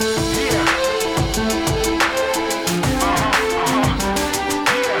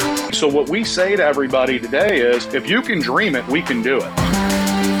So what we say to everybody today is, if you can dream it, we can do it.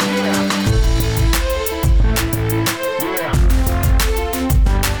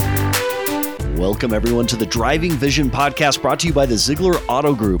 Welcome, everyone, to the Driving Vision podcast brought to you by the Zeigler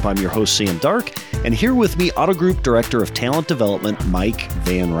Auto Group. I'm your host, Sam Dark, and here with me, Auto Group Director of Talent Development, Mike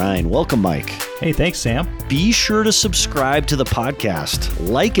Van Ryn. Welcome, Mike. Hey, thanks, Sam. Be sure to subscribe to the podcast,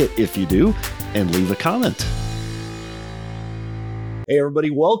 like it if you do, and leave a comment. Hey, everybody.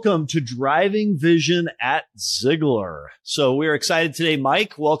 Welcome to Driving Vision at Zeigler. So we're excited today.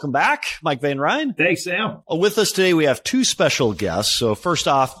 Mike, welcome back. Mike Van Ryn. Thanks, Sam. With us today, we have two special guests. So first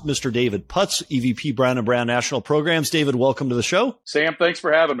off, Mr. David Putz, EVP Brown & Brown National Programs. David, welcome to the show. Sam, thanks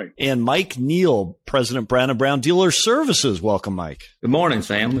for having me. And Mike Neal, President Brown & Brown Dealer Services. Welcome, Mike. Good morning,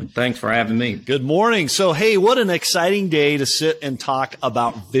 Sam. Thanks for having me. Good morning. So, hey, what an exciting day to sit and talk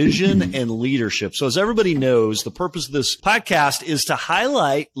about vision and leadership. So as everybody knows, the purpose of this podcast is to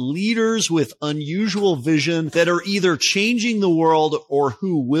highlight leaders with unusual vision that are either changing the world or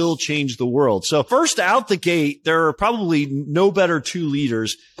who will change the world. So first out the gate, there are probably no better two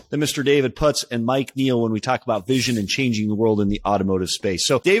leaders than Mr. David Putz and Mike Neal when we talk about vision and changing the world in the automotive space.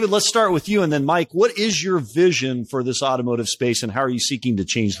 So David, let's start with you. And then Mike, what is your vision for this automotive space and how are you seeking to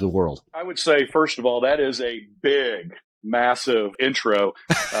change the world? I would say, first of all, that is a big, massive intro,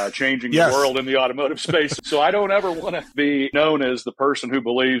 changing Yes. the world in the automotive space. So I don't ever want to be known as the person who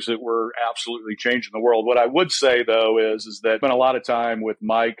believes that we're absolutely changing the world. What I would say, though, is that I spent a lot of time with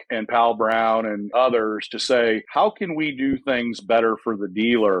Mike and Pal Brown and others to say, how can we do things better for the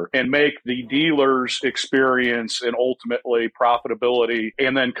dealer and make the dealer's experience and ultimately profitability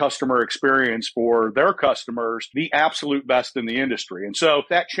and then customer experience for their customers the absolute best in the industry? And so if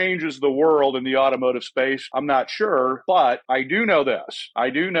that changes the world in the automotive space, I'm not sure. But I do know this. I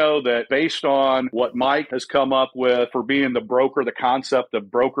do know that based on what Mike has come up with for being the broker, the concept of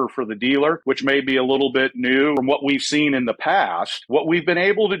broker for the dealer, which may be a little bit new from what we've seen in the past, what we've been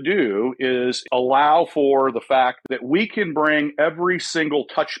able to do is allow for the fact that we can bring every single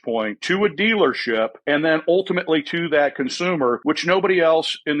touch point to a dealership and then ultimately to that consumer, which nobody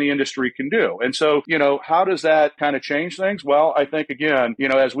else in the industry can do. And so, how does that kind of change things? Well, I think, again,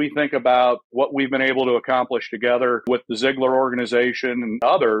 as we think about what we've been able to accomplish together with the Zeigler organization and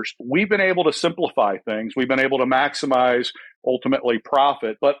others, we've been able to simplify things. We've been able to maximize ultimately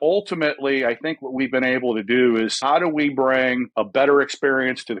profit. But ultimately, I think what we've been able to do is how do we bring a better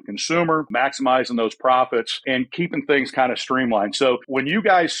experience to the consumer, maximizing those profits and keeping things kind of streamlined. So when you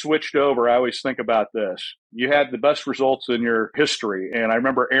guys switched over, I always think about this. You had the best results in your history. And I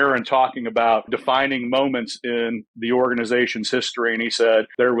remember Aaron talking about defining moments in the organization's history. And he said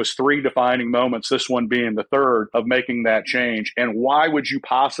there was 3 defining moments, this one being the third, of making that change. And why would you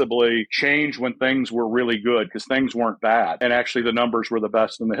possibly change when things were really good? Because things weren't bad. And actually the numbers were the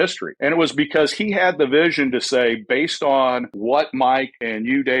best in the history. And it was because he had the vision to say, based on what Mike and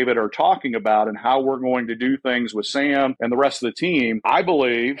you, David, are talking about and how we're going to do things with Sam and the rest of the team, I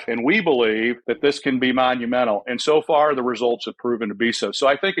believe and we believe that this can be monumental. And so far, the results have proven to be so. So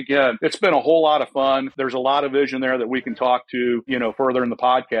I think, again, it's been a whole lot of fun. There's a lot of vision there that we can talk to, further in the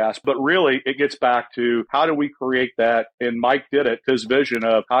podcast. But really, it gets back to how do we create that? And Mike did it, his vision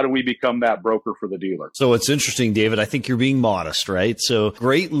of how do we become that broker for the dealer? So it's interesting, David. I think you're being modest, right? So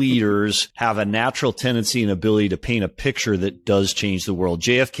great leaders have a natural tendency and ability to paint a picture that does change the world.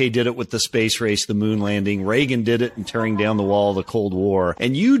 JFK did it with the space race, the moon landing. Reagan did it in tearing down the wall of the Cold War.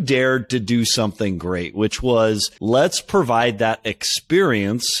 And you dared to do something great, which was let's provide that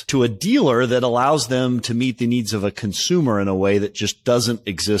experience to a dealer that allows them to meet the needs of a consumer in a way that just doesn't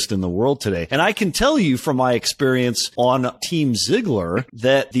exist in the world today. And I can tell you from my experience on Team Zeigler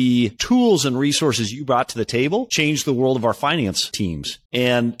that the tools and resources you brought to the table changed the world of our finance teams.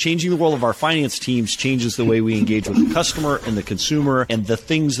 And changing the world of our finance teams changes the way we engage with the customer and the consumer and the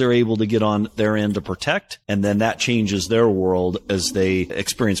things they're able to get on their end to protect. And then that changes their world as they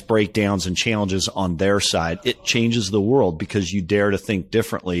experience breakdowns and challenges on their side. It changes the world because you dare to think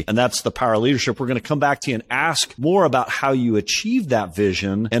differently. And that's the power of leadership. We're going to come back to you and ask more about how you achieved that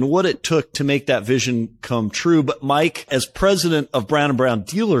vision and what it took to make that vision come true. But Mike, as president of Brown & Brown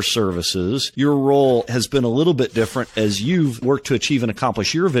Dealer Services, your role has been a little bit different as you've worked to achieve and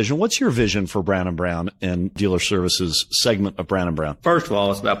accomplish your vision. What's your vision for Brown & Brown and Dealer Services segment of Brown & Brown? First of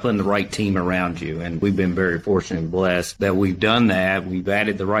all, it's about putting the right team around you. And we've been very fortunate and blessed that we've done that. We've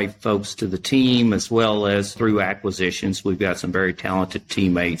added the right folks to the team as well as through acquisitions. We've got some very talented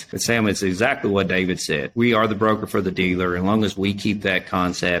teammates. But Sam, it's exactly what David said. We are the broker for the dealer. As long as we keep that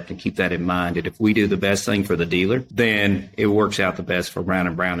concept and keep that in mind, that if we do the best thing for the dealer, then it works out the best for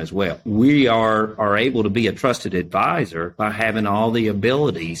Brown & Brown as well. We are able to be a trusted advisor by having all the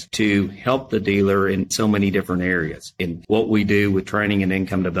abilities to help the dealer in so many different areas. In what we do with training and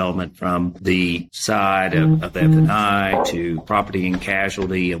income development from the side of F&I to property and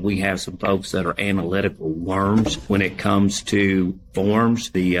casualty, and we have some folks that are analytical worms when it comes to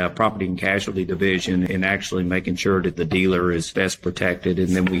forms, the property and casualty division, and actually making sure that the dealer is best protected. And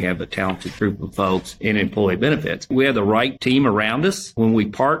then we have a talented group of folks in employee benefits. We have the right team around us. When we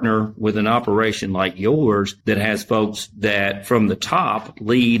partner with an operation like yours that has folks that from the top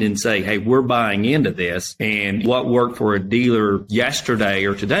lead and say, hey, we're buying into this, and what worked for a dealer yesterday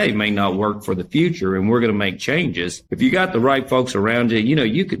or today may not work for the future, and we're going to make changes. If you got the right folks around you,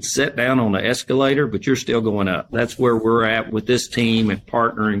 you could sit down on the escalator, but you're still going up. That's where we're at with this team and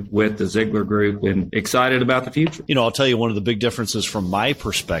partnering with the Zeigler Group, and excited about the future. I'll tell you, one of the big differences from my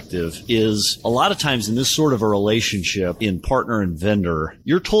perspective is a lot of times in this sort of a relationship in partner and vendor,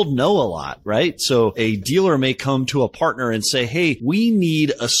 you're told no a lot, right? So a dealer may come to a partner and say, hey, we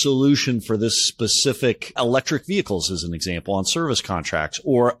need a solution for this specific electric vehicles, as an example, on service contracts,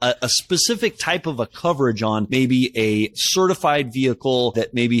 or a specific type of a coverage on maybe a certified vehicle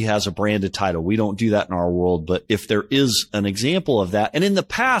that maybe has a branded title. We don't do that in our world, but if there is an example of that, and in the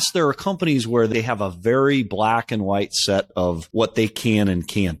past, there are companies where they have a very black and white set of what they can and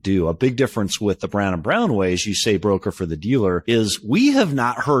can't do. A big difference with the Brown & Brown way, as you say, broker for the dealer, is we have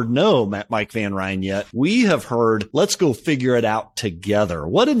not heard no, Mike Van Ryn, yet. We have heard, let's go figure it out together.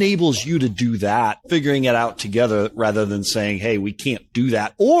 What enables you to do that, figuring it out together, rather than saying, hey, we can't do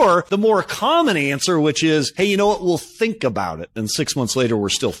that? Or the more common answer, which is, hey, you know what, we'll think about it. And 6 months later, we're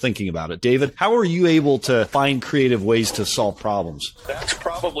still thinking about it. David, how are you able to find creative ways to solve problems? That's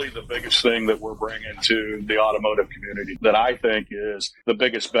probably the biggest thing that we're bringing to the automotive community that I think is the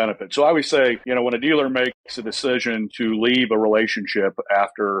biggest benefit. So I always say, when a dealer makes a decision to leave a relationship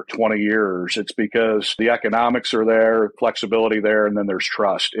after 20 years, it's because the economics are there, flexibility there, and then there's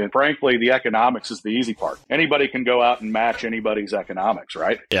trust. And frankly, the economics is the easy part. Anybody can go out and match anybody's economics,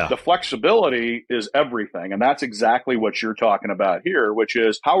 right? Yeah. The flexibility is everything. And that's exactly what you're talking about here, which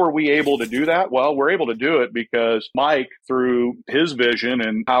is how are we able to do that? Well, we're able to do it because Mike, through his vision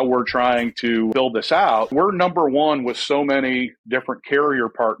and how we're trying to build this out, we're number one with so many different carrier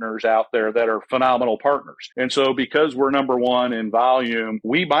partners out there that are phenomenal partners. And so because we're number one in volume,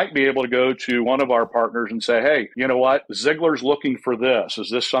 we might be able to go to one of our partners and say, hey, you know what? Zeigler's looking for this. Is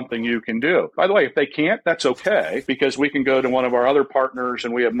this something you can do? By the way, if they can't, that's okay, because we can go to one of our other partners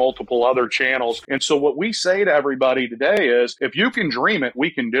and we have multiple other channels. And so what we say to everybody today is, if you can dream it,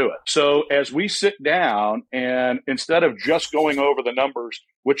 we can do it. So as we sit down, and instead of just going over the numbers,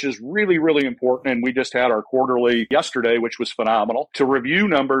 which is really, really important, and we just had our quarterly yesterday, which was phenomenal, to review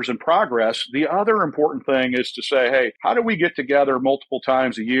numbers and progress, the other important thing is to say, hey, how do we get together multiple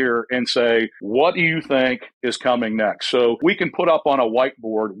times a year and say, what do you think is coming next? So we can put up on a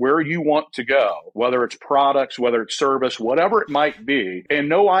whiteboard where you want to go, whether it's products, whether it's service, whatever it might be, and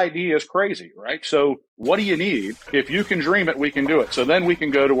no idea is crazy, right? So what do you need? If you can dream it, we can do it. So then we can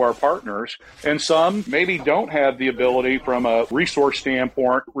go to our partners, and some maybe don't have the ability from a resource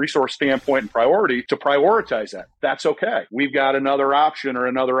standpoint and priority to prioritize that. That's okay. We've got another option or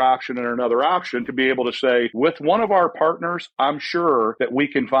another option and another option to be able to say, with one of our partners, I'm sure that we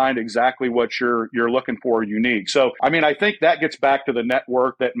can find exactly what you're looking for, you need. So, I think that gets back to the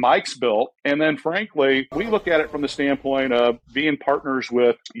network that Mike's built. And then frankly, we look at it from the standpoint of being partners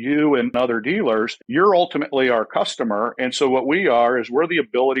with you and other dealers. You're ultimately our customer. And so what we are is we're the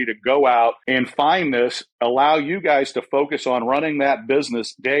ability to go out and find this, allow you guys to focus on running that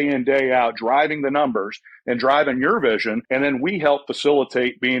business day in, day out, driving the numbers and driving your vision. And then we help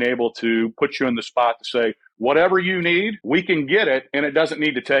facilitate being able to put you in the spot to say, whatever you need, we can get it, and it doesn't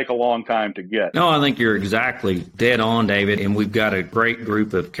need to take a long time to get. No, I think you're exactly dead on, David, and we've got a great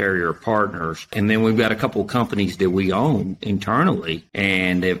group of carrier partners, and then we've got a couple of companies that we own internally,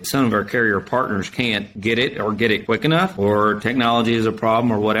 and if some of our carrier partners can't get it or get it quick enough, or technology is a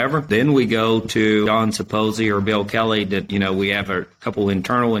problem or whatever, then we go to John Saposi or Bill Kelly that, we have a couple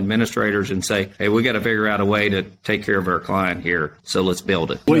internal administrators and say, hey, we got to figure out a way to take care of our client here, so let's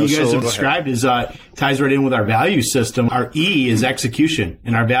build it. What you guys have described is ties right in with our value system. Our E is execution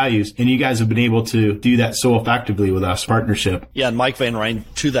in our values, and you guys have been able to do that so effectively with us partnership. Yeah, and Mike Van Ryn,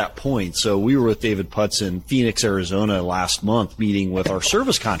 to that point, so we were with David Putz in Phoenix, Arizona last month, meeting with our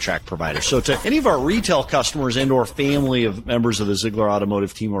service contract provider. So to any of our retail customers and or family of members of the Zeigler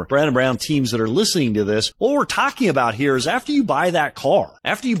Automotive team or Brown & Brown teams that are listening to this, what we're talking about here is after you buy that car,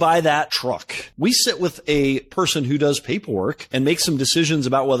 after you buy that truck, we sit with with a person who does paperwork and make some decisions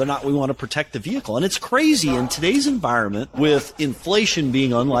about whether or not we want to protect the vehicle. And it's crazy in today's environment with inflation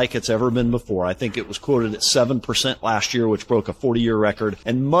being unlike it's ever been before. I think it was quoted at 7% last year, which broke a 40-year record.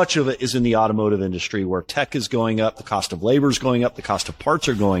 And much of it is in the automotive industry where tech is going up, the cost of labor is going up, the cost of parts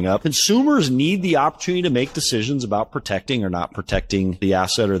are going up. Consumers need the opportunity to make decisions about protecting or not protecting the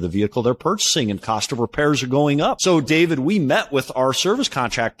asset or the vehicle they're purchasing, and cost of repairs are going up. So, David, we met with our service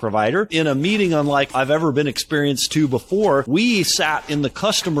contract provider in a meeting unlike I've ever been experienced to before. We sat in the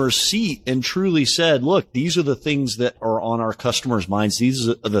customer's seat and truly said, look, these are the things that are on our customers' minds. These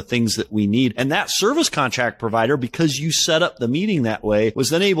are the things that we need. And that service contract provider, because you set up the meeting that way, was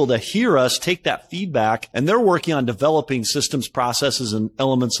then able to hear us, take that feedback, and they're working on developing systems, processes, and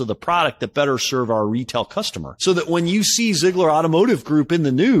elements of the product that better serve our retail customer. So that when you see Zeigler Automotive Group in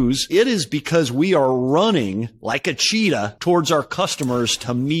the news, it is because we are running like a cheetah towards our customers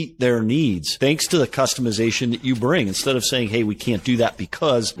to meet their needs, thanks to the customization that you bring. Instead of saying, hey, we can't do that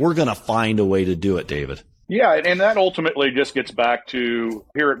because we're going to find a way to do it, David. Yeah, and that ultimately just gets back to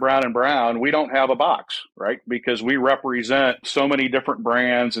here at Brown & Brown, we don't have a box, right? Because we represent so many different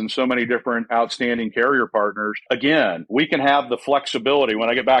brands and so many different outstanding carrier partners. Again, we can have the flexibility. When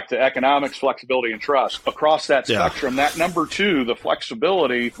I get back to economics, flexibility, and trust, across that spectrum, that number two, the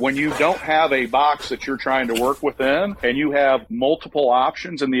flexibility, when you don't have a box that you're trying to work within and you have multiple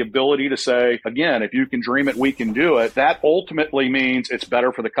options and the ability to say, again, if you can dream it, we can do it, that ultimately means it's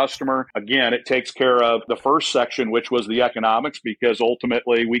better for the customer. Again, it takes care of the first section, which was the economics, because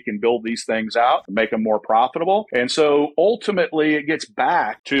ultimately we can build these things out and make them more profitable. And so ultimately it gets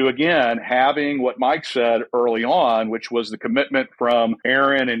back to, again, having what Mike said early on, which was the commitment from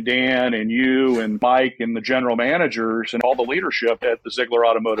Aaron and Dan and you and Mike and the general managers and all the leadership at the Zeigler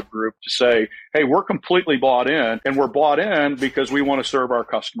Automotive Group to say, hey, we're completely bought in, and we're bought in because we want to serve our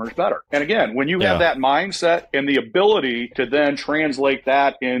customers better. And again, when you have that mindset and the ability to then translate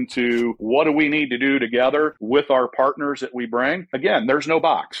that into what do we need to do together with our partners that we bring, again, there's no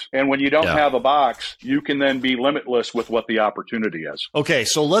box. And when you don't have a box, you can then be limitless with what the opportunity is. Okay,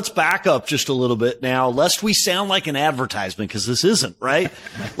 so let's back up just a little bit now, lest we sound like an advertisement, because this isn't, right?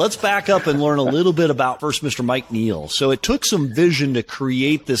 Let's back up and learn a little bit about first Mr. Mike Neal. So it took some vision to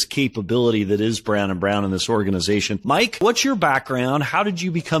create this capability that is Brown & Brown in this organization. Mike, what's your background? How did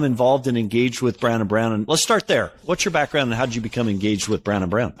you become involved and engaged with Brown & Brown? And let's start there. What's your background and how did you become engaged with Brown &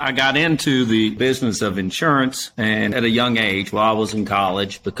 Brown? I got into the business of insurance and at a young age while I was in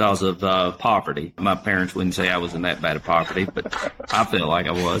college because of poverty. My parents wouldn't say I was in that bad of poverty, but I feel like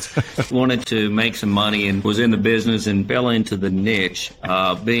I was. Wanted to make some money and was in the business and fell into the niche.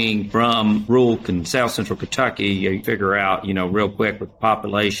 Being from rural South Central Kentucky, you figure out, real quick with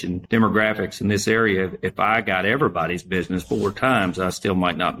population demographics in this area, if I got everybody's business 4 times, I still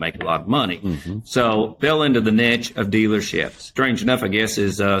might not make a lot of money. Mm-hmm. So fell into the niche of dealerships. Strange enough, I guess,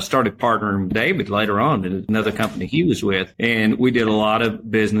 is started partnering with David later on in another company he was with. And we did a lot of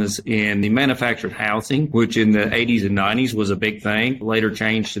business in the manufactured housing, which in the 80s and 90s was a big thing. Later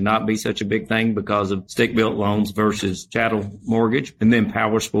changed to not be such a big thing because of stick-built loans versus chattel mortgage. And then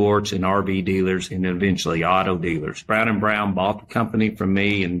power sports and RV dealers and eventually auto dealers. Brown & Brown bought the company from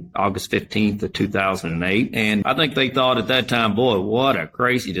me in August 15th of 2008. And I think they thought at that time, boy, what a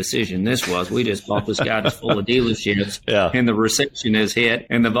crazy decision this was. We just bought this guy that's full of dealerships and the recession has hit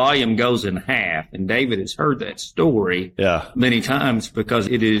and the volume goes in half. And David has heard that story many times because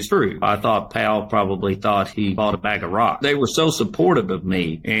it is true. I thought Pal probably thought he bought a bag of rocks. They were so supportive of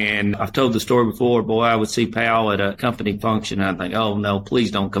me. And I've told the story before, boy, I would see Pal at a company function and I'd think, oh no,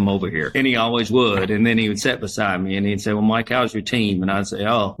 please don't come over here. And he always would. And then he would sit beside me and he'd say, well, Mike, how's your team? And I'd say,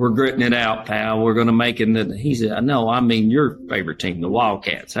 oh, we're gritting it out, Pal. We're going to make it. And he said, no, I mean your favorite team, the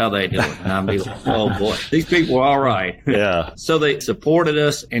Wildcats. How they doing? And I'd be like, oh boy, these people are all right. Yeah. So they supported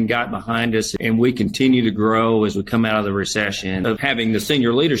us and got behind us, and we continue to grow as we come out of the recession of having the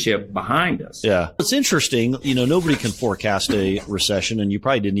senior leadership behind us. Yeah. It's interesting. Nobody can forecast a recession, and you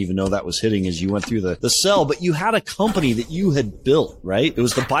probably didn't even know that was hitting as you went through the sell, but you had a company that you had built, right? It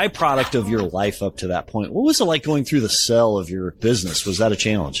was the byproduct of your life up to that point. What was it like going through the sell of your business? Was that a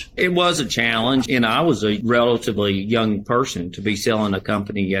challenge? It was a challenge, and I was a relatively young person to be selling a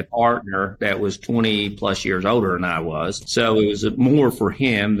company at partner that was 20 plus years older than I was. So it was more for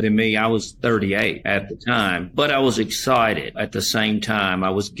him than me. I was 38. escape at the time, but I was excited at the same time. I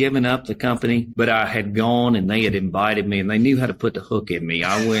was giving up the company, but I had gone and they had invited me and they knew how to put the hook in me.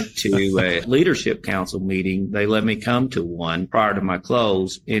 I went to a leadership council meeting. They let me come to one prior to my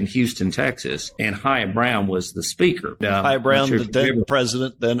close in Houston, Texas, and Hyatt Brown was the speaker. Hyatt Brown, the then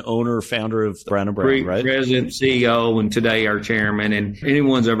president, then owner, founder of Brown & Brown, right? President, CEO, and today our chairman. And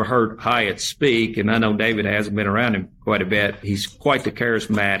anyone's ever heard Hyatt speak, and I know David hasn't been around him quite a bit. He's quite the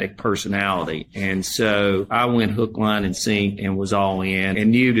charismatic personality. And so I went hook, line, and sinker and was all in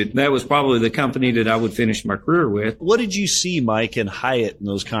and knew that was probably the company that I would finish my career with. What did you see, Mike, and Hyatt in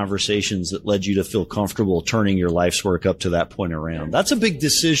those conversations that led you to feel comfortable turning your life's work up to that point around? That's a big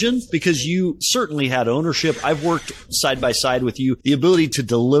decision because you certainly had ownership. I've worked side by side with you. The ability to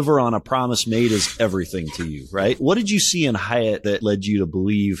deliver on a promise made is everything to you, right? What did you see in Hyatt that led you to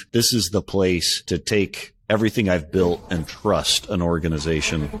believe this is the place to take everything I've built and trust an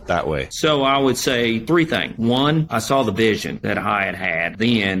organization that way? So I would say three things. One, I saw the vision that Hyatt had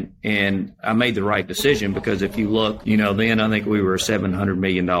then, and I made the right decision because if you look, then I think we were a $700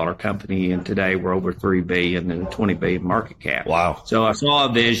 million company, and today we're over $3 billion and a $20 billion market cap. Wow. So I saw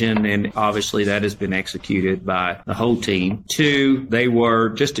a vision, and obviously that has been executed by the whole team. Two, they were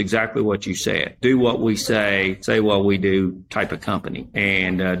just exactly what you said. Do what we say what we do type of company.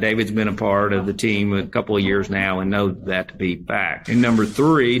 And David's been a part of the team a couple of years now and know that to be fact. And number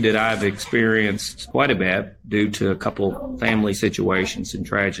three, that I've experienced quite a bit due to a couple family situations and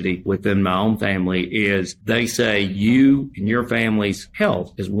tragedy within my own family is they say you and your family's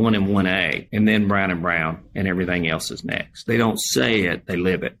health is 1 and 1A, and then Brown & Brown and everything else is next. They don't say it, they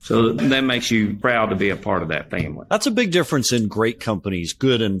live it. So that makes you proud to be a part of that family. That's a big difference in great companies,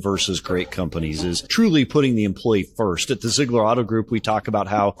 good and versus great companies, is truly putting the employee first. At the Zeigler Auto Group, we talk about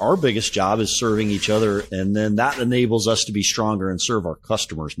how our biggest job is serving each other, and then that enables us to be stronger and serve our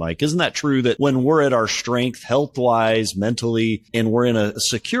customers, Mike. Isn't that true that when we're at our strength, health-wise, mentally, and we're in a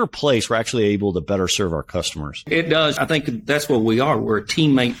secure place, we're actually able to better serve our customers? It does. I think that's what we are. We're a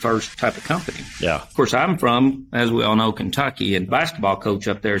teammate first type of company. Yeah. Of course, I'm from, as we all know, Kentucky, and the basketball coach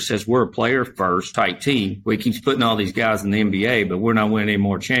up there says we're a player first type team. We keep putting all these guys in the NBA, but we're not winning any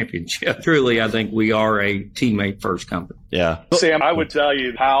more championships. Truly, I think we are a teammate first company. Yeah. Sam, I would tell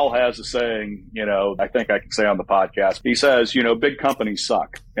you, Hal has a saying, I think I can say on the podcast. He says, big companies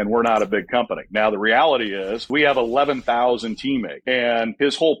suck, and we're not a big company. Now, the reality is we have 11,000 teammates, and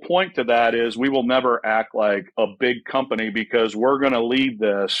his whole point to that is we will never act like a big company because we're going to lead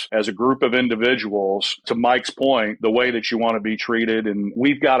this as a group of individuals, to Mike's point, the way that you want to be treated. And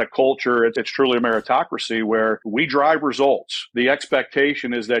we've got a culture, it's truly a meritocracy where we drive results. The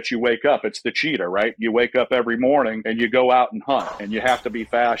expectation is that you wake up. It's the cheetah, right? You wake up every morning and you go out and hunt, and you have to be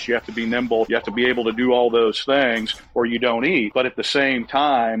fast. You have to be nimble. You have to be able to do all those things or you don't eat. But at the same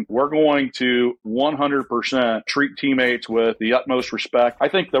time, we're going to 100% treat teammates with the utmost respect. I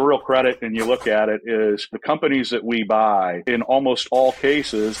think the real credit, and you look at it, is the companies that we buy, in almost all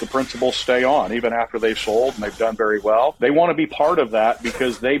cases, the principals stay on even after they've sold and they've done very well. They want to be part of that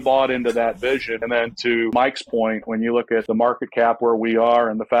because they bought into that vision. And then to Mike's point, when you look at the market cap where we are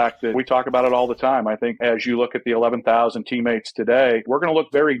and the fact that we talk about it all the time, I think as you look at the 11,000 teammates today, we're going to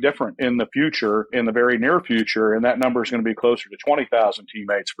look very different in the future, in the very near future. And that number is going to be closer to 20,000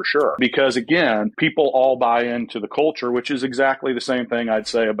 teammates for sure. Because again, people all buy into the culture, which is exactly the same thing I'd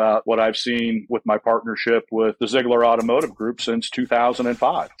say about what I've seen with my partnership with the Zeigler Automotive Group since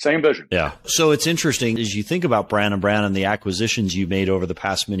 2005. Same vision. Yeah. So it's interesting as you think about Brown & Brown and the acquisitions you made over the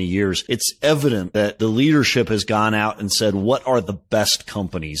past many years, it's evident that the leadership has gone out and said, what are the best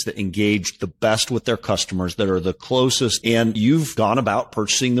companies that engage the best with their customers, that are the closest? And you've gone about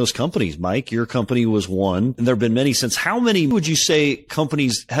purchasing those companies. Mike, your company was one, and there have been many since. How many would you say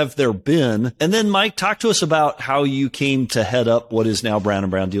companies have there been? And then Mike, talk to us about how you came to head up what is now Brown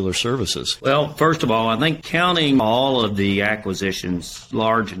 & Brown Dealer Services. Well, first of all, I think counting all of the acquisitions,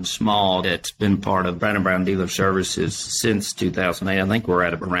 large and small, that's been part of Brown & Brown Dealer Services since 2008, I think we're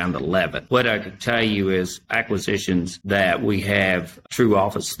at around 11. What I could tell you is acquisitions that we have true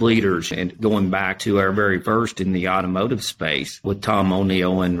office leaders, and going back to our very first in the automotive space with Tom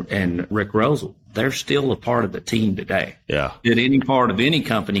O'Neal and Rick Rosel. They're still a part of the team today. Yeah. That any part of any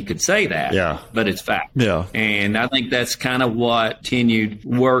company could say that. Yeah. But it's fact. Yeah. And I think that's kind of what continued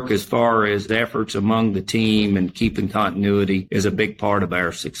work as far as the efforts among the team and keeping continuity is a big part of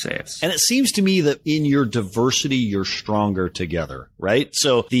our success. And it seems to me that in your diversity, you're stronger together, right?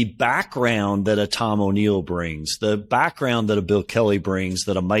 So the background that a Tom O'Neal brings, the background that a Bill Kelly brings,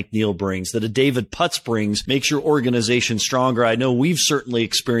 that a Mike Neal brings, that a David Putz brings, makes your organization stronger. I know we've certainly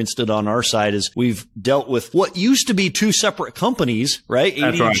experienced it on our side as we've dealt with what used to be two separate companies, right?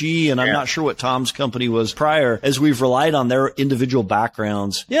 That's ADG, right. and I'm not sure what Tom's company was prior, as we've relied on their individual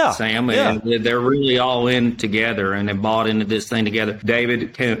backgrounds. Yeah. Sam, and they're really all in together and have bought into this thing together.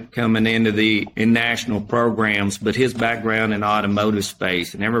 David coming into in national programs, but his background in automotive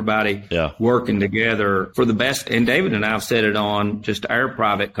space and everybody working together for the best. And David and I have said it on just our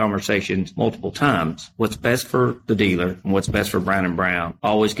private conversations multiple times. What's best for the dealer and what's best for Brown & Brown.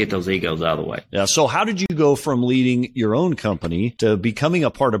 Always get those egos out of the way. Yeah. So how did you go from leading your own company to becoming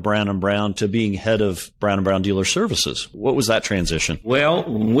a part of Brown & Brown to being head of Brown & Brown Dealer Services? What was that transition? Well,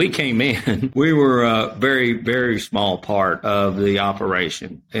 when we came in, we were a very, very small part of the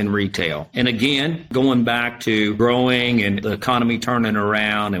operation in retail. And again, going back to growing and the economy turning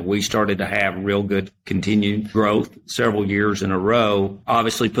around, and we started to have real good continued growth several years in a row,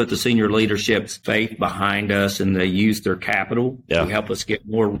 obviously put the senior leadership's faith behind us, and they used their capital to help us get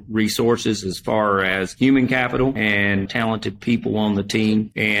more resources as far as human capital and talented people on the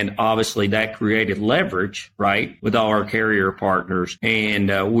team. And obviously that created leverage, right, with all our carrier partners.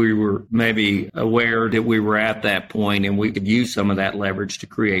 And we were maybe aware that we were at that point and we could use some of that leverage to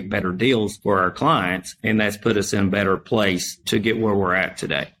create better deals for our clients. And that's put us in a better place to get where we're at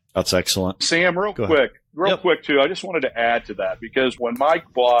today. That's excellent. Sam, real quick too, I just wanted to add to that, because when Mike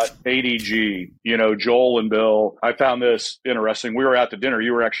bought ADG, Joel and Bill, I found this interesting. We were out to dinner.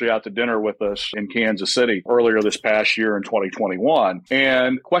 You were actually out to dinner with us in Kansas City earlier this past year in 2021.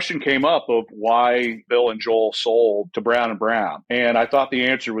 And the question came up of why Bill and Joel sold to Brown & Brown. And I thought the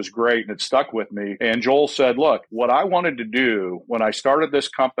answer was great, and it stuck with me. And Joel said, look, what I wanted to do when I started this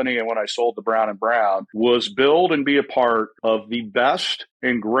company and when I sold to Brown & Brown was build and be a part of the best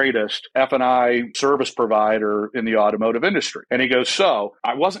and greatest F&I service provider in the automotive industry. And he goes, so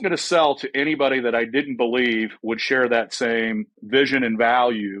I wasn't going to sell to anybody that I didn't believe would share that same vision and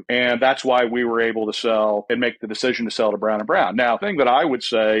value. And that's why we were able to sell and make the decision to sell to Brown & Brown. Now, the thing that I would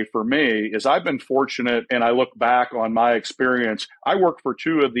say for me is I've been fortunate, and I look back on my experience. I work for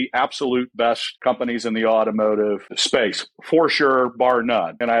two of the absolute best companies in the automotive space, for sure, bar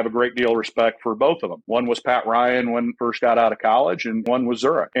none. And I have a great deal of respect for both of them. One was Pat Ryan when he first got out of college, and one was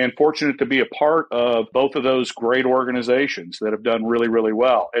Zurich. And fortunate to be a part of both of those great organizations that have done really, really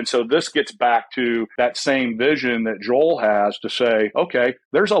well. And so this gets back to that same vision that Joel has to say, okay,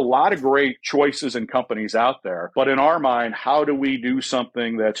 there's a lot of great choices and companies out there, but in our mind, how do we do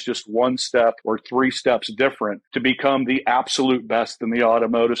something that's just one step or three steps different to become the absolute best in the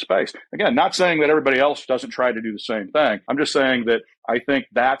automotive space? Again, not saying that everybody else doesn't try to do the same thing. I'm just saying that I think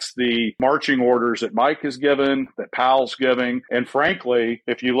that's the marching orders that Mike has given, that Powell's giving. And frankly,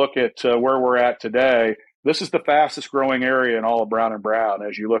 if you look at where we're at today, this is the fastest growing area in all of Brown & Brown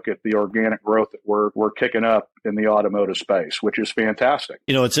as you look at the organic growth that we're kicking up in the automotive space, which is fantastic.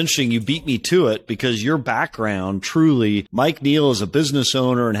 It's interesting. You beat me to it, because your background, truly, Mike Neal is a business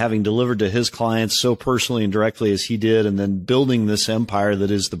owner and having delivered to his clients so personally and directly as he did, and then building this empire that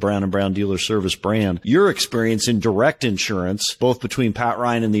is the Brown & Brown Dealer Service brand. Your experience in direct insurance, both between Pat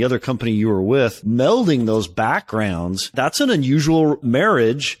Ryan and the other company you were with, melding those backgrounds, that's an unusual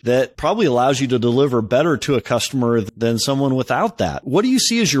marriage that probably allows you to deliver better to a customer than someone without that. What do you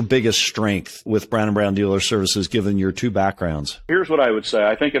see as your biggest strength with Brown & Brown Dealer Services, given your two backgrounds? Here's what I would say.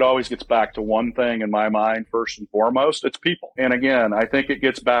 I think it always gets back to one thing in my mind, first and foremost, it's people. And again, I think it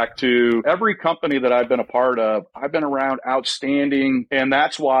gets back to every company that I've been a part of, I've been around outstanding. And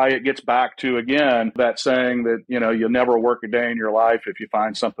that's why it gets back to, again, that saying that, you'll never work a day in your life if you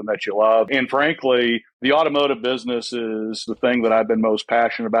find something that you love. And frankly, the automotive business is the thing that I've been most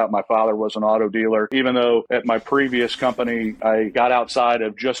passionate about. My father was an auto dealer. Even though at my previous company, I got outside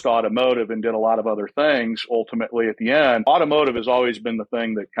of just automotive and did a lot of other things, ultimately at the end, automotive has always been the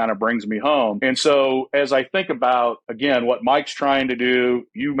thing that kind of brings me home. And so as I think about, again, what Mike's trying to do,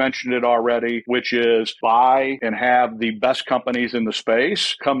 you mentioned it already, which is buy and have the best companies in the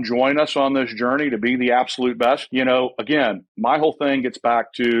space come join us on this journey to be the absolute best. Again, my whole thing gets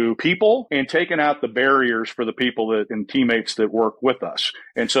back to people and taking out the barriers for the people and teammates that work with us.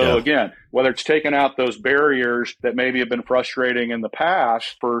 And so again, whether it's taking out those barriers that maybe have been frustrating in the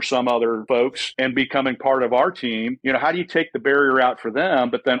past for some other folks and becoming part of our team, how do you take the barrier out for them?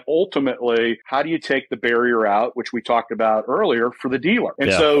 But then ultimately, how do you take the barrier out, which we talked about earlier, for the dealer?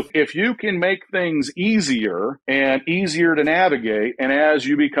 And so if you can make things easier and easier to navigate, and as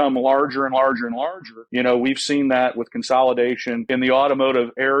you become larger and larger and larger, we've seen that with consolidation in the automotive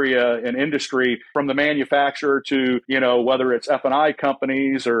area and industry, from the manufacturer to, whether it's F&I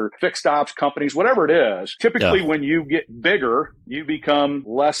companies or fixed shops, companies, whatever it is. Typically, when you get bigger, you become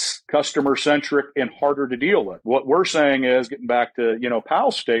less customer centric and harder to deal with. What we're saying is, getting back to,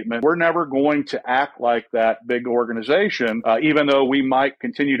 Powell's statement, we're never going to act like that big organization, even though we might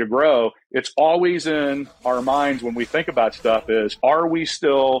continue to grow. It's always in our minds when we think about stuff is, are we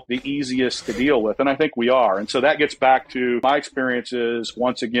still the easiest to deal with? And I think we are. And so that gets back to my experiences.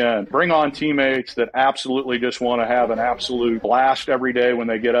 Once again, bring on teammates that absolutely just want to have an absolute blast every day when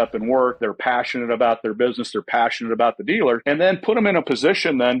they get up and work. They're passionate about their business. They're passionate about the dealer. And then put them in a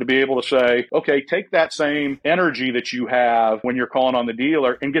position then to be able to say, okay, take that same energy that you have when you're calling on the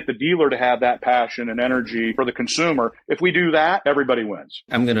dealer and get the dealer to have that passion and energy for the consumer. If we do that, everybody wins.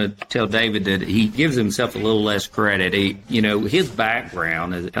 I'm going to tell David that he gives himself a little less credit. His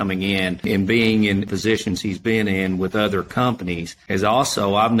background as coming in and being in positions he's been in with other companies has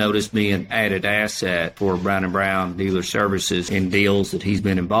also, I've noticed, being an added asset for Brown & Brown Dealer Services in deals that he's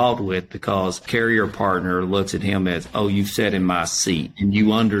been involved with, because carrier partner looks at him as, oh, you sat in my seat and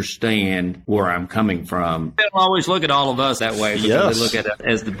you understand where I'm coming from. They don't always look at all of us that way, because they look at it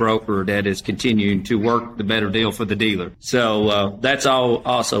as the broker that is continuing to work the better deal for the dealer. So that's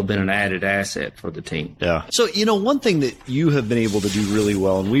also been an added asset for the team. Yeah. So, one thing that you have been able to do really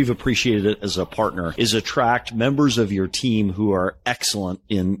well, and we've appreciated it as a partner, is attract members of your team who are excellent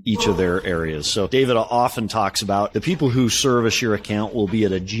in each of their areas. So David often talks about the people who service your account will be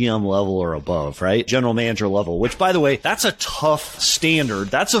at a GM level or above, right? General manager level, which, by the way, that's a tough standard.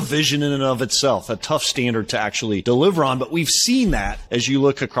 That's a vision in and of itself, a tough standard to actually deliver on. But we've seen that as you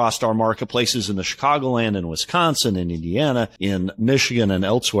look across our marketplaces in the Chicagoland, in Wisconsin, in Indiana, in Michigan, and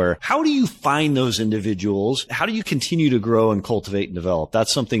elsewhere. How do you find those individuals? How do you continue to grow and cultivate and develop?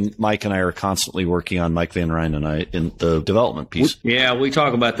 That's something Mike and I are constantly working on, Mike Van Ryn and I, in the development piece. Yeah, we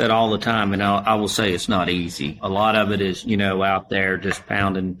talk about that all the time, and I will say it's not easy. A lot of it is, out there just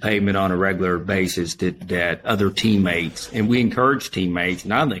pounding pavement on a regular basis that other teammates, and we encourage teammates,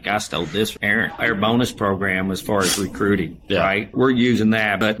 and I think I stole this from Aaron, our bonus program as far as recruiting, right? We're using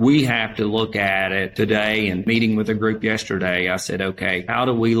that, but we have to look at it today. And meeting with a group yesterday, I said, okay, how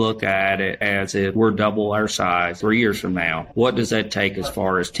do we look at it as if we're double our size 3 years from now? What does that take as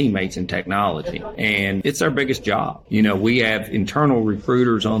far as teammates and technology? And it's our biggest job. We have internal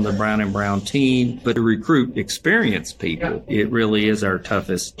recruiters on the Brown & Brown team, but to recruit experienced people, it really is our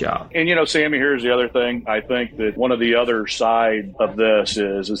toughest job. And, Sammy, here's the other thing. I think that one of the other side of this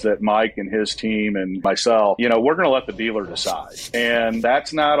is that Mike and his team and myself, we're going to let the dealer decide. And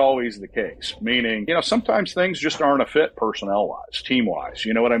that's not always the case. Meaning, sometimes things just aren't a fit personnel-wise, team-wise.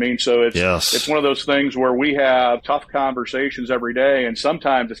 You know what I mean? So it's one of those things where we have tough conversations every day, and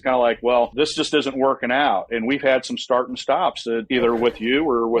sometimes it's kind of like, well, this just isn't working out. And we've had some start and stops either with you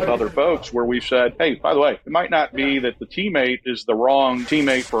or with other folks where we've said, hey, by the way, it might not be that the teammate is the wrong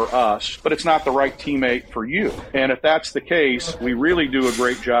teammate for us, but it's not the right teammate for you. And if that's the case, we really do a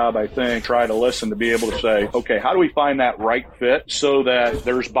great job, I think, try to listen to be able to say, okay, how do we find that right fit so that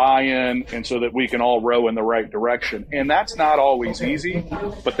there's buy-in and so that we can all row in the right direction? And that's not always easy,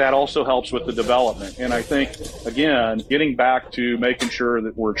 but that also helps with the development. And I think, again, getting back to making sure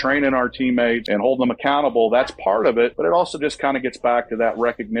that we're training our teammates and holding them accountable, that's part of it. But it also just kind of gets back to that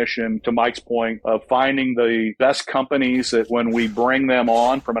recognition, to Mike's point, of finding the best companies that when we bring them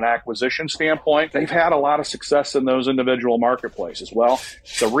on from an acquisition standpoint, they've had a lot of success in those individual marketplaces. Well,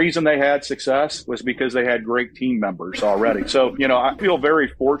 the reason they had success was because they had great team members already. So, I feel very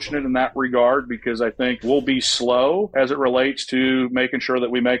fortunate in that regard, because I think we'll be slow as it relates to making sure that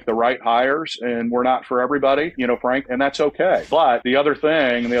we make the right hires, and we're not for everybody, Frank, and that's okay. But the other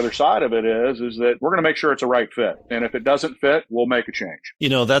thing, and the other side of it is that we're going to make sure it's a right fit. And if it doesn't fit, we'll make a change.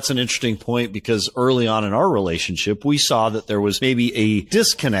 That's an interesting point, because early on in our relationship, we saw that there was maybe a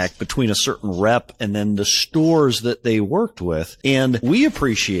disconnect between a certain rep and then the stores that they worked with. And we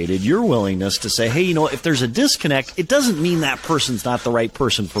appreciated your willingness to say, hey, if there's a disconnect, it doesn't mean that person's not the right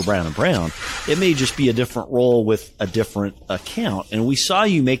person for Brown & Brown. It may just be a different role with a different account. And we saw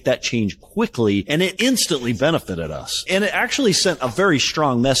you make that change quickly, and it instantly benefited us. And it actually sent a very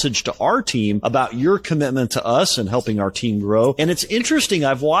strong message to our team about your commitment to us and helping our team grow. And it's interesting.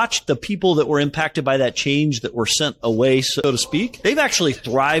 I've watched the people that were impacted by that change, that were sent away, so to speak. They've actually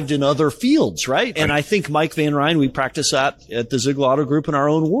thrived in other fields, right? And I think Mike Van Ryn, we practice that at the Zeigler Auto Group in our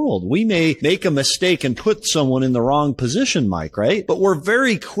own world. We may make a mistake and put someone in the wrong position, Mike, right? But we're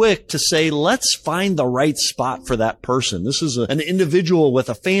very quick to say, let's find the right spot for that person. This is an individual with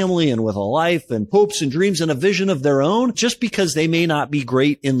a family and with a life and hopes and dreams and a vision of their own. Just because they may not be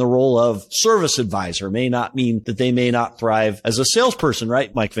great in the role of service advisor may not mean that they may not thrive as a salesperson,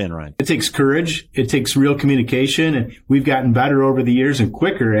 right, Mike Van Ryn? It takes courage. It takes real communication. And we've gotten better over the years and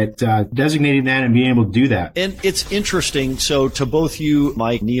quicker at designating that and being able to do that. And it's interesting. So to both you,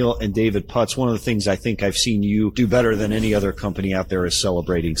 Mike, Neal, and David Putz, one of the things I think I've seen you do better than any other company out there is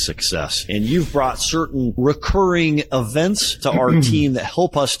celebrating success. And you've brought certain recurring events to our team that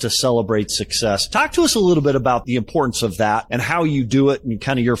help us to celebrate success. Talk to us a little bit about the importance of that and how you do it and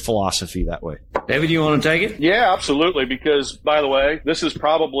kind of your philosophy that way. David, you want to take it? Yeah, absolutely. Because, by the way, this is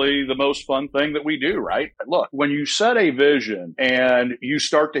probably the most fun thing that we do, right? Look, when you set a vision and you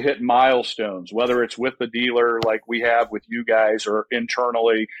start to hit milestones, whether it's with the dealer like we have with you guys or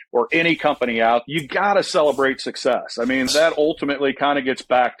internally or any company out, you got to celebrate success. I mean, that ultimately kind of gets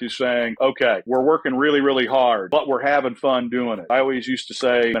back to saying, okay, we're working really, really hard, but we're having fun doing it. I always used to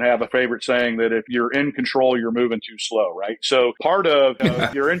say and have a favorite saying that if you're in control, you're moving too slow, right? So part of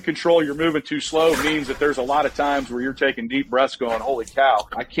you're in control, you're moving too slow means that there's a lot of times where you're taking deep breaths going, holy cow,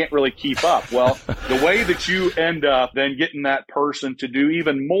 I can't really keep up. Well, the way that you end up then getting that person to do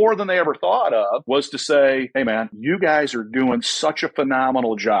even more than they ever thought of was to say, hey man, you guys are doing such a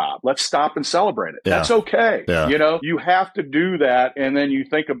phenomenal job. Let's stop and celebrate it. Yeah. That's okay. Yeah. You know, you have to do that. And then you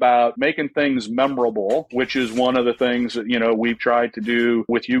think about making things memorable, which is one of the things that, you know, we've tried to do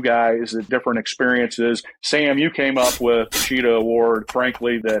with you guys at different experiences. Sam, you came up with the Cheetah Award,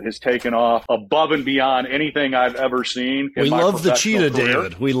 frankly, that has taken off above and beyond anything I've ever seen. We love the Cheetah, career.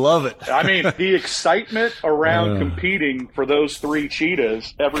 David. We love it. I mean, the excitement around competing for those 3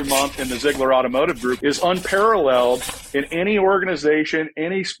 cheetahs every month in the Zeigler Automotive Group is unparalleled in any organization,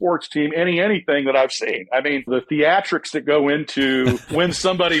 any sports team, anything that I've seen. I mean, the theatrics that go into when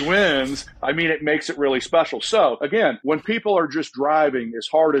somebody wins, I mean, it makes it really special. So again, when people are just driving as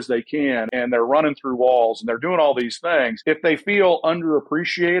hard as they can and they're running through walls and they're doing all these things, if they feel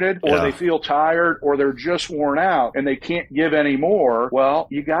underappreciated or they feel tired or they're just worn out and they can't give any more, well,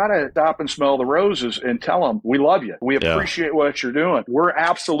 you got to stop and smell the roses and tell them, we love you. We appreciate what you're doing. We're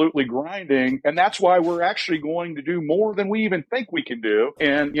absolutely grinding. And that's why we're actually going to do more than we even think we can do.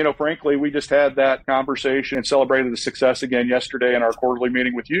 And, you know, frankly, we just had that conversation and celebrated the success again yesterday in our quarterly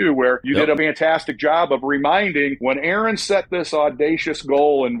meeting with you, where you did a fantastic job of reminding when Aaron set this audacious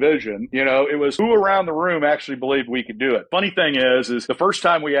goal and vision, you know, it was who around the room actually believed we could do it. Funny thing is the first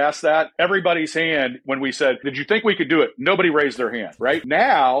time we asked that, everybody's hand, when we said, did you think we could do it? Nobody raised their hand, right?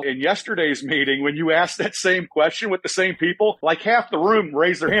 Now, in yesterday's meeting, when you asked that same question with the same people, like half the room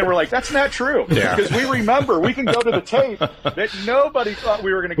raised their hand. We're like, that's not true. Because we remember, we can go to the tape that nobody thought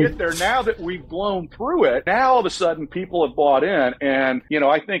we were going to get there. Now that we've blown through it, now all of a sudden people have bought in. And, you know,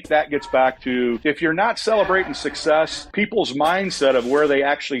 I think that gets back to, if you're not celebrating success, people's mindset of where they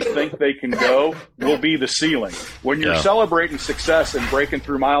actually think they can go will be the ceiling. When you're celebrating success and breaking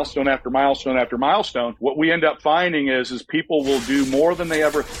through milestone after milestone after milestone, what we end up finding is people will do more than they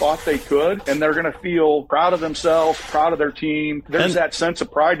ever thought they could, and they're going to feel proud of themselves, proud of their team. There's that sense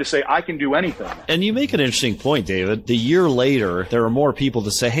of pride to say, I can do anything. And you make an interesting point, David. The year later, there are more people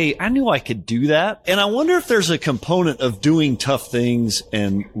to say, hey, I knew I could do that. And I wonder if there's a component of doing tough things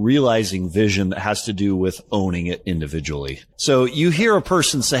and realizing vision that has to do with owning it individually. So you hear a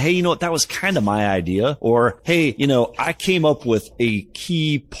person say, hey, you know what, that was kind of my idea. Or, hey, you know, I came up with a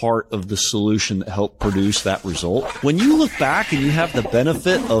key part of the solution that helped produce that result. When you look back and you have the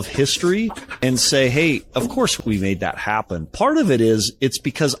benefit of history and say, hey, of course we made that happen. Part of it is it's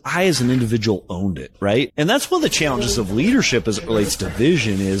because I as an individual owned it, right? And that's one of the challenges of leadership as it relates to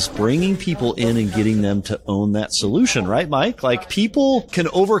vision is bringing people in and getting them to own that solution, right, Mike? Like people can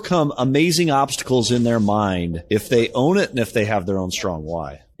overcome amazing obstacles in their mind if they own it and if they have their own strong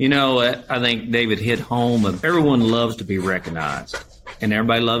why. You know, I think David hit home of everyone loves to be recognized. And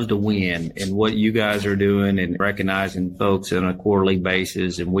everybody loves to win. And what you guys are doing and recognizing folks on a quarterly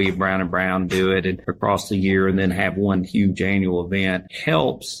basis, and we at Brown & Brown do it and across the year and then have one huge annual event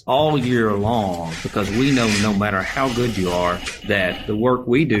helps all year long, because we know no matter how good you are, that the work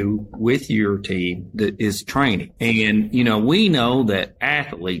we do with your team that is training. And, you know, we know that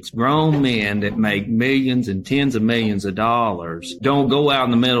athletes, grown men that make millions and tens of millions of dollars don't go out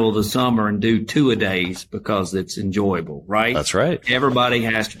in the middle of the summer and do 2-a-days because it's enjoyable, right? That's right. Everybody everybody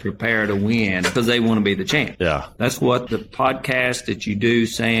has to prepare to win because they want to be the champ. Yeah. That's what the podcast that you do,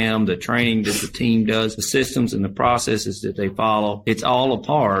 Sam, the training that the team does, the systems and the processes that they follow, it's all a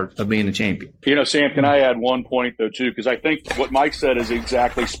part of being a champion. Sam, can I add one point, though, too? Because I think what Mike said is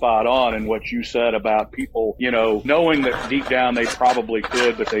exactly spot on, and what you said about people, knowing that deep down they probably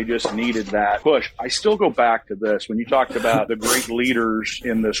could, but they just needed that push. I still go back to this. When you talked about the great leaders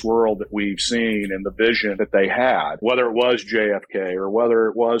in this world that we've seen and the vision that they had, whether it was JFK or whether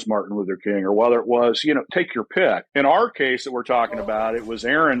it was Martin Luther King or whether it was, take your pick. In our case that we're talking about, it was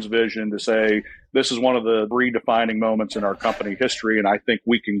Aaron's vision to say, this is one of the redefining moments in our company history, and I think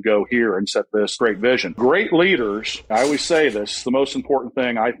we can go here and set this great vision. Great leaders, I always say this, the most important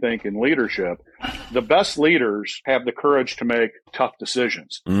thing I think in leadership, the best leaders have the courage to make tough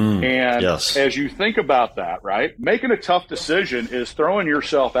decisions. As you think about that, right, making a tough decision is throwing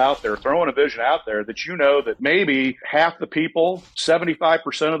yourself out there, throwing a vision out there that that maybe half the people,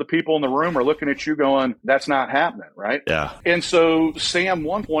 75% of the people in the room are looking at you going, that's not happening, right? Yeah. And so, Sam,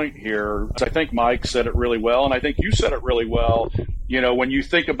 one point here, I think Mike said it really well, and I think you said it really well. When you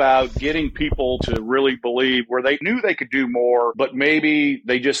think about getting people to really believe where they knew they could do more, but maybe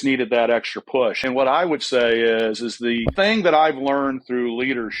they just needed that extra push. And what I would say is the thing that I've learned through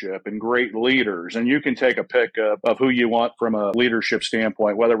leadership and great leaders, and you can take a pick of who you want from a leadership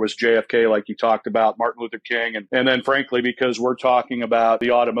standpoint, whether it was JFK, like you talked about, Martin Luther King, and then frankly, because we're talking about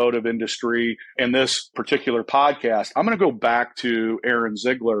the automotive industry in this particular podcast, I'm going to go back to Aaron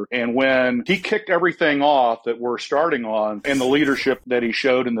Zeigler. And when he kicked everything off that we're starting on and the leadership that he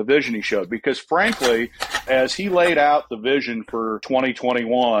showed and the vision he showed, because frankly, as he laid out the vision for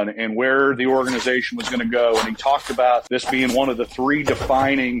 2021 and where the organization was going to go, and he talked about this being one of the three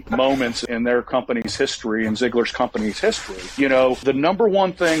defining moments in their company's history and Zeigler's company's history, the number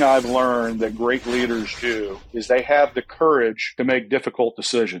one thing I've learned that great leaders do is they have the courage to make difficult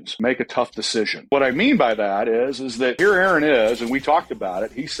decisions, make a tough decision. What I mean by that is that here Aaron is, and we talked about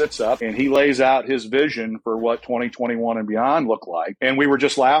it, he sits up and he lays out his vision for what 2021 and beyond look like. And we were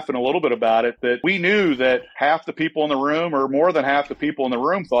just laughing a little bit about it, that we knew that half the people in the room, or more than half the people in the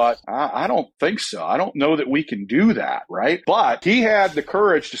room, thought, I don't think so. I don't know that we can do that, right? But he had the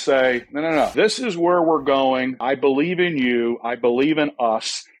courage to say, no, this is where we're going. I believe in you. I believe in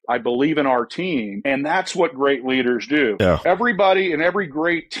us. I believe in our team. And that's what great leaders do. Yeah. Everybody in every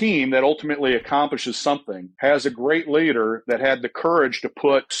great team that ultimately accomplishes something has a great leader that had the courage to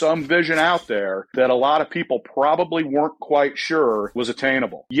put some vision out there that a lot of people probably weren't quite sure was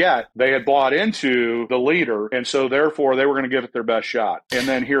attainable. Yet they had bought into the leader. And so therefore they were going to give it their best shot. And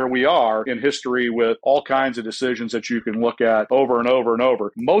then here we are in history with all kinds of decisions that you can look at over and over and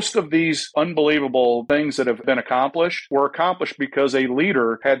over. Most of these unbelievable things that have been accomplished were accomplished because a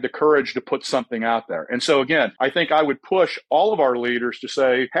leader had the courage to put something out there. And so again, I think I would push all of our leaders to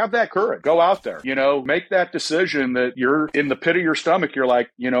say, have that courage, go out there, make that decision that you're in the pit of your stomach. You're like,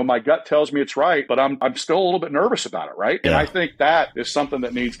 my gut tells me it's right, but I'm still a little bit nervous about it. Right. Yeah. And I think that is something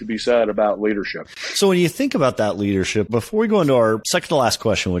that needs to be said about leadership. So when you think about that leadership, before we go into our second to last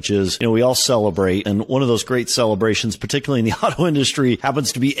question, which is, we all celebrate, and one of those great celebrations, particularly in the auto industry,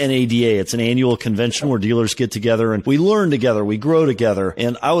 happens to be NADA. It's an annual convention where dealers get together and we learn together, we grow together.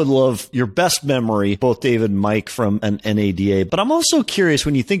 And I would love your best memory, both David and Mike, from an NADA. But I'm also curious,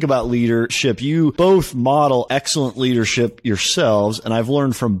 when you think about leadership, you both model excellent leadership yourselves, and I've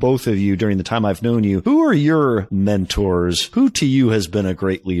learned from both of you during the time I've known you. Who are your mentors? Who to you has been a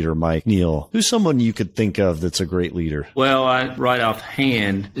great leader, Mike? Neal, who's someone you could think of that's a great leader? Well, right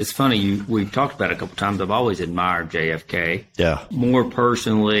offhand, it's funny, we've talked about it a couple times. I've always admired JFK. Yeah. More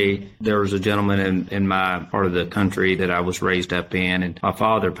personally, there was a gentleman in my part of the country that I was raised up in, and my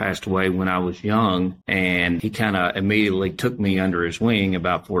father passed away when I was young, and he kind of immediately took me under his wing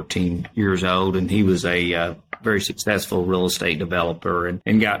about 14 years old, and he was a very successful real estate developer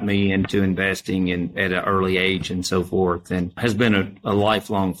and got me into investing at an early age and so forth, and has been a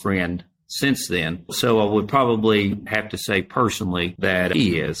lifelong friend since then. So I would probably have to say personally that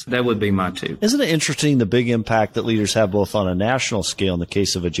he is. That would be my two. Isn't it interesting the big impact that leaders have both on a national scale in the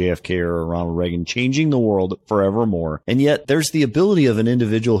case of a JFK or a Ronald Reagan, changing the world forevermore. And yet there's the ability of an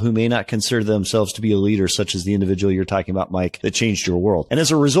individual who may not consider themselves to be a leader, such as the individual you're talking about, Mike, that changed your world. And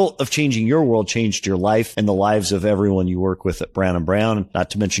as a result of changing your world, changed your life and the lives of everyone you work with at Brown & Brown, not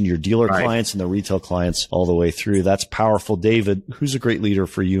to mention your dealer clients and the retail clients all the way through. That's powerful. David, who's a great leader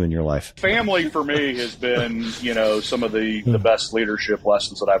for you in your life? family for me has been, some of the best leadership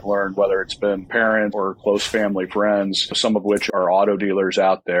lessons that I've learned, whether it's been parent or close family friends, some of which are auto dealers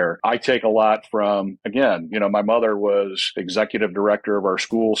out there. I take a lot from, again, my mother was executive director of our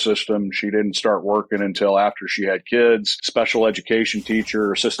school system. She didn't start working until after she had kids, special education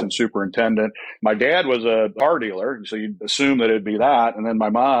teacher, assistant superintendent. My dad was a car dealer, so you'd assume that it'd be that. And then my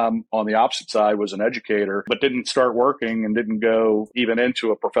mom on the opposite side was an educator, but didn't start working and didn't go even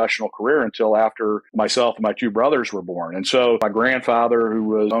into a professional career until after myself and my two brothers were born. And so my grandfather,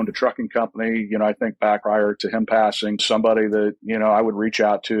 who owned a trucking company, I think back prior to him passing, somebody that, I would reach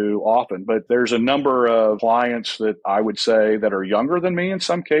out to often. But there's a number of clients that I would say that are younger than me in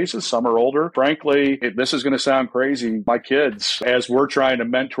some cases. Some are older. Frankly, this is going to sound crazy. My kids, as we're trying to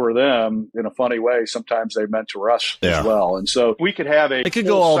mentor them in a funny way, sometimes they mentor us as well. And so we could have a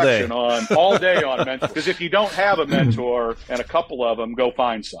all section day. all day on mentor. Because if you don't have a mentor and a couple of them, go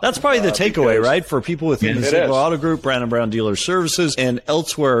find some. That's probably the takeaway, right? For people within the Zeigler Auto Group, Brown & Brown Dealer Services, and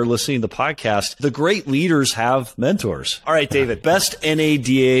elsewhere listening to the podcast, the great leaders have mentors. All right, David, best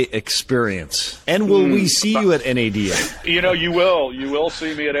NADA experience. And will we see you at NADA? You will. You will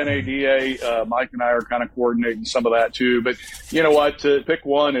see me at NADA. Mike and I are kind of coordinating some of that too. But you know what? To pick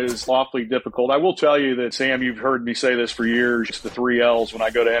one is awfully difficult. I will tell you that, Sam, you've heard me say this for years. It's the 3 L's when I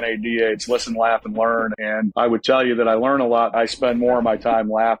go to NADA. It's listen, laugh, and learn. And I would tell you that I learn a lot. I spend more of my time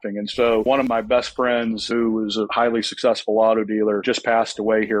laughing. And so one of my best friends, who was a highly successful auto dealer, just passed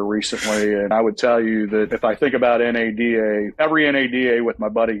away here recently. And I would tell you that if I think about NADA, every NADA with my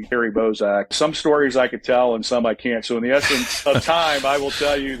buddy Harry Bozak, some stories I could tell and some I can't. So in the essence of time, I will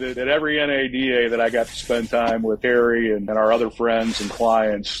tell you that at every NADA that I got to spend time with Harry and our other friends and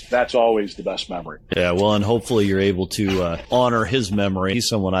clients, that's always the best memory. Yeah, well, and hopefully you're able to honor his memory. He's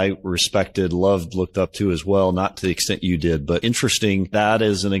someone I respected, loved, looked up to as well, not to the extent you did, but interesting. That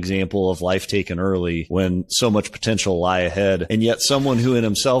is an example of life taken early when so much potential lie ahead. And yet someone who in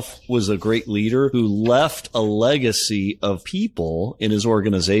himself was a great leader who left a legacy of people in his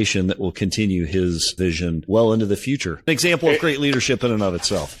organization that will continue his vision well into the future. An example of great leadership in and of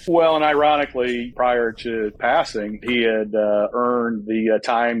itself. Well, and ironically, prior to passing, he had earned the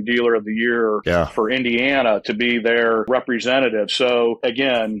Time Dealer of the Year for Indiana to be their representative. So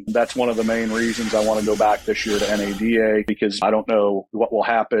again, that's one of the main reasons I want to go back this year to NADA, because I don't know what will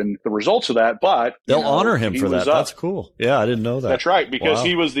happen, the results of that, but they'll honor him for that. That's cool. Yeah, I didn't know that. That's right, because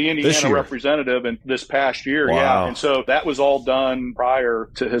he was the Indiana representative in this past year. Wow. Yeah. And so that was all done prior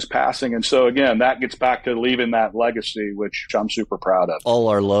to his passing. And so again, that gets back to leaving that legacy, which I'm super proud of. All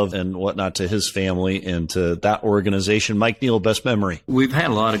our love and whatnot to his family and to that organization. Mike Neal, best memory. We've had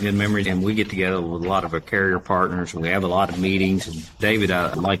a lot of good memories, and we get together with a lot of our carrier partners. We have a lot of meetings. And David,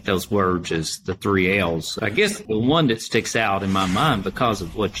 I like those words as the 3 L's. I guess the one that sticks out in my mind because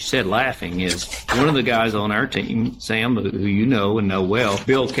of what you said, laughing, is one of the guys on our team, Sam, who you know and know well,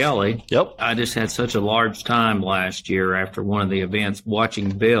 Bill Kelly. Yep. I just had such a large time last year after one of the events watching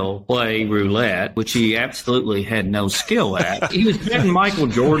Bill play roulette, which he absolutely had no skill at. He was betting Michael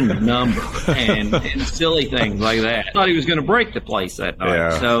Jordan's number and silly things like that. I thought he was going to break the place that night.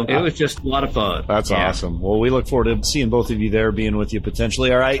 Yeah. So it was just a lot of fun. That's awesome. Well, we look forward to seeing both of you there, being with you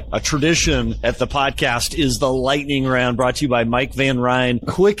potentially. All right. A tradition at the podcast is the lightning round, brought to you by Mike Van Ryn.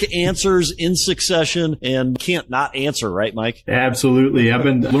 Quick answers in succession, and can't not answer, right, Mike? Absolutely. I've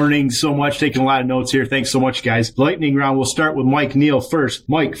been learning so much, taking a lot of notes here. Thanks so much, guys. Lightning round, we'll start with Mike Neal first.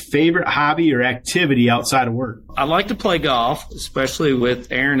 Mike, favorite hobby or activity outside of work? I like to play golf, especially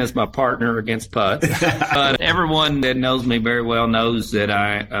with Aaron as my partner against Putz. But everyone that knows me very well knows that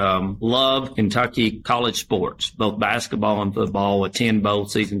I love Kentucky college sports, both basketball and football, attend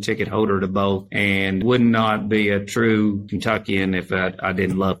both, season ticket holder to both, and would not be a true Kentuckian if I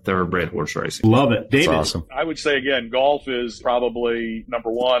didn't love thoroughbred horse racing. Love it. David? That's awesome. I would say, again, golf is probably number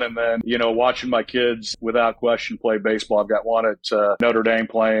one. And then, watching my kids, without question, play baseball. I've got one at Notre Dame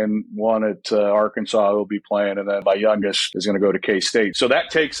playing, one at Arkansas who'll be playing, and then my youngest is going to go to K-State. So that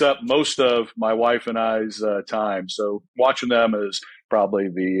takes up most of my wife and I's time. So watching them is probably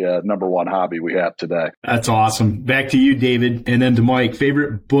the number one hobby we have today. That's awesome. Back to you, David, and then to Mike.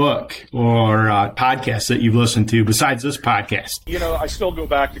 Favorite book or podcast that you've listened to besides this podcast? I still go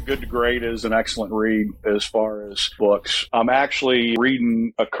back to Good to Great as an excellent read as far as books. I'm actually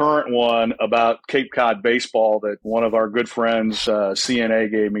reading a current one about Cape Cod baseball that one of our good friends,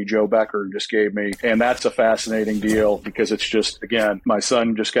 CNA, gave me, Joe Becker just gave me. And that's a fascinating deal because it's just, again, my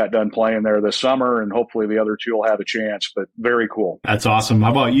son just got done playing there this summer, and hopefully the other two will have a chance, but very cool. That's That's awesome. How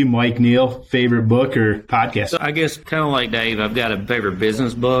about you, Mike, Neal? Favorite book or podcast? So I guess kind of like Dave, I've got a favorite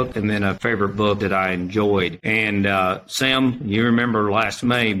business book and then a favorite book that I enjoyed. And Sam, you remember last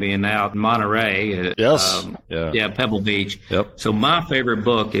May being out in Monterey. Yes. Pebble Beach. Yep. So my favorite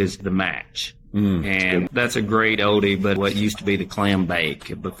book is The Match. And that's a great oldie, but what used to be the Clam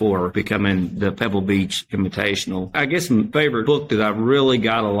Bake before becoming the Pebble Beach Invitational. I guess my favorite book that I've really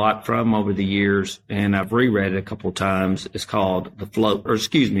got a lot from over the years, and I've reread it a couple of times, is called The Float,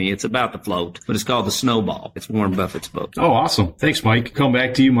 it's about the float, but it's called The Snowball. It's Warren Buffett's book. Oh, awesome. Thanks, Mike. Come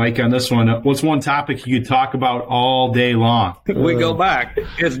back to you, Mike, on this one. What's one topic you could talk about all day long? We go back.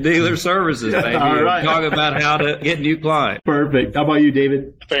 It's dealer services, baby. All right. Talk about how to get new clients. Perfect. How about you,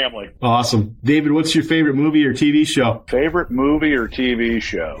 David? Family. Awesome. David, what's your favorite movie or TV show? Favorite movie or TV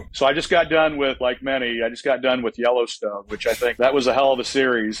show? So I just got done with Yellowstone, which I think that was a hell of a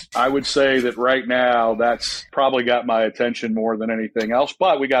series. I would say that right now that's probably got my attention more than anything else.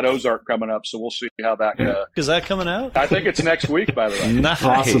 But we got Ozark coming up, so we'll see how that goes. Is that coming out? I think it's next week, by the way. Nice.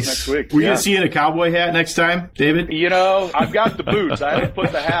 Awesome. Next week. We're going to see you in a cowboy hat next time, David? I've got the boots. I haven't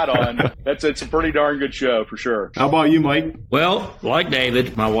put the hat on. It's a pretty darn good show for sure. How about you, Mike? Well, like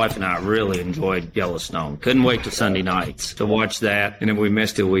David, my wife and I really enjoyed Yellowstone. Couldn't wait till Sunday nights to watch that. And if we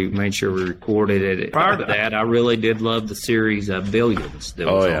missed it, we made sure we recorded it. Prior to that, I really did love the series Billions that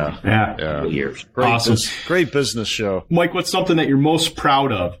was on for years. Awesome. Great business show. Mike, what's something that you're most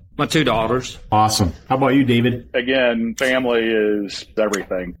proud of? My 2 daughters. Awesome. How about you, David? Again, family is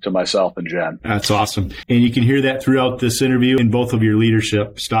everything to myself and Jen. That's awesome. And you can hear that throughout this interview in both of your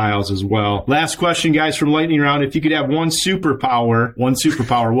leadership styles as well. Last question, guys, from Lightning Round. If you could have one superpower,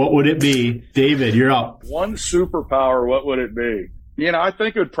 what would it be? David, you're up. One superpower, what would it be? I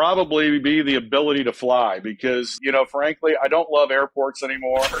think it would probably be the ability to fly because, frankly, I don't love airports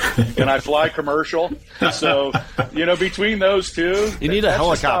anymore and I fly commercial. So, between those two, you need a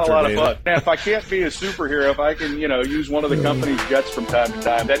helicopter. Not a lot of fun. And if I can't be a superhero, if I can, use one of the company's jets from time to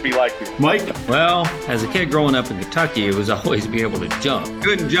time, that'd be like it. Mike? Well, as a kid growing up in Kentucky, it was always be able to jump.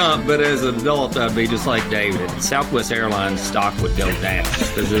 Couldn't jump, but as an adult, I'd be just like David. Southwest Airlines stock would go down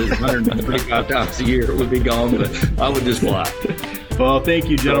because it was 135 times a year. It would be gone, but I would just fly. Well, thank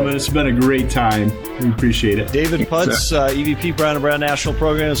you, gentlemen. It's been a great time. We appreciate it. David Putz, EVP Brown & Brown National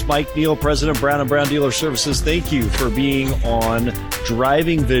Programs. Mike Neal, President Brown & Brown Dealer Services. Thank you for being on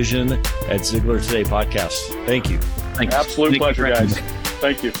Driving Vision at Zeigler Today podcast. Thank you. Absolute pleasure, guys.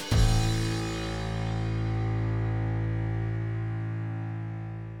 Thank you.